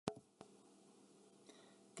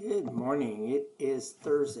Good morning. It is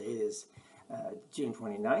Thursday. It is June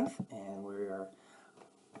 29th, and we are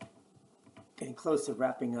getting close to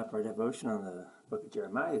wrapping up our devotion on the book of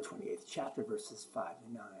Jeremiah, the 28th chapter, verses 5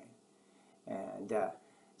 and 9. And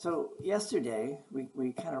so yesterday,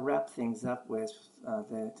 we kind of wrapped things up with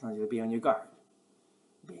telling you to be on your guard.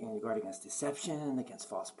 Be on your guard against deception, against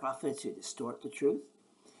false prophets who distort the truth.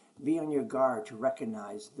 Be on your guard to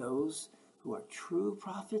recognize those who are true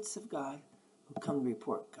prophets of God, who come to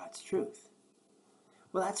report God's truth.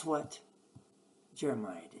 Well, that's what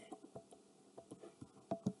Jeremiah did.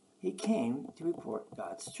 He came to report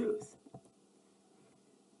God's truth.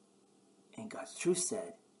 And God's truth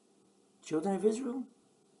said, children of Israel,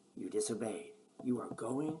 you disobeyed. You are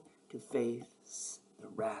going to face the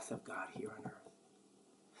wrath of God here on earth.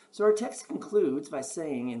 So our text concludes by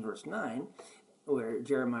saying in verse 9, where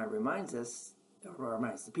Jeremiah reminds us, or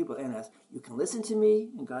reminds the people and us, you can listen to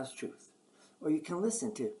me in God's truth. Or you can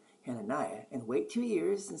listen to Hananiah and wait 2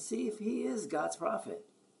 years and see if he is God's prophet.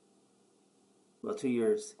 Well, 2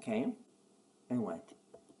 years came and went,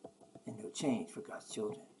 and no change for God's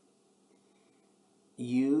children.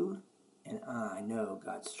 You and I know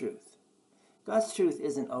God's truth. God's truth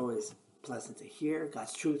isn't always pleasant to hear.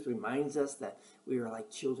 God's truth reminds us that we are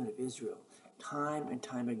like children of Israel. Time and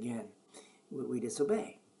time again, we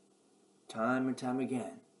disobey. Time and time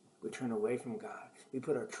again, we turn away from God. We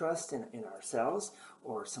put our trust in ourselves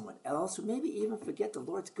or someone else, or maybe even forget the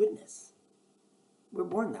Lord's goodness. We're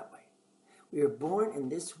born that way. We are born in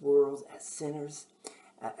this world as sinners,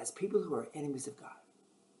 as people who are enemies of God.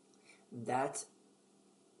 That's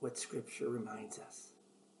what Scripture reminds us.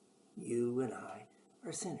 You and I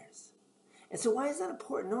are sinners. And so why is that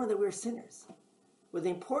important, knowing that we're sinners? Well,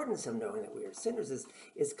 the importance of knowing that we are sinners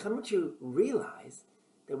is coming to realize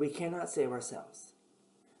that we cannot save ourselves.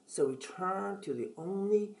 So we turn to the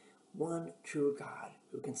only one true God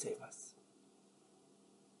who can save us.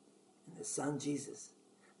 And the Son, Jesus,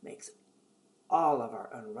 makes all of our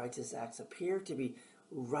unrighteous acts appear to be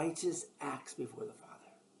righteous acts before the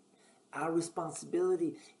Father. Our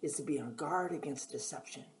responsibility is to be on guard against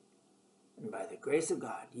deception. And by the grace of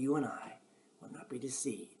God, you and I will not be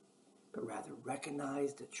deceived, but rather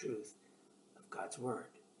recognize the truth of God's Word,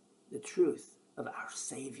 the truth of our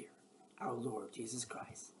Savior, our Lord Jesus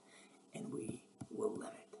Christ, and we will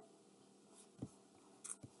live it.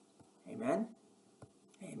 Amen?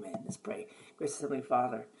 Amen. Let's pray. Gracious Heavenly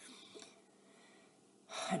Father,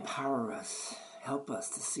 empower us, help us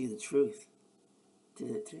to see the truth,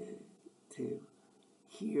 to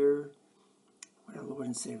hear what our Lord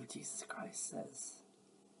and Savior Jesus Christ says,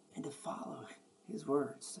 and to follow His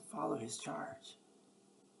words, to follow His charge,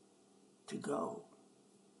 to go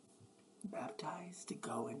baptize, to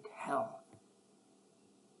go and tell,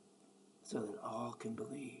 so that all can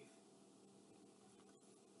believe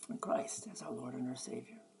in Christ as our Lord and our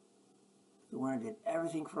Savior, the one who did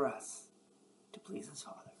everything for us to please His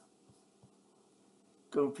Father.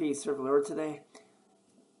 Go in peace, serve the Lord today.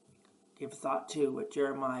 Give thought to what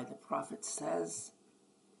Jeremiah the prophet says.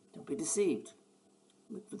 Don't be deceived.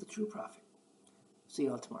 Look for the true prophet. See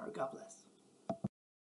you all tomorrow. God bless.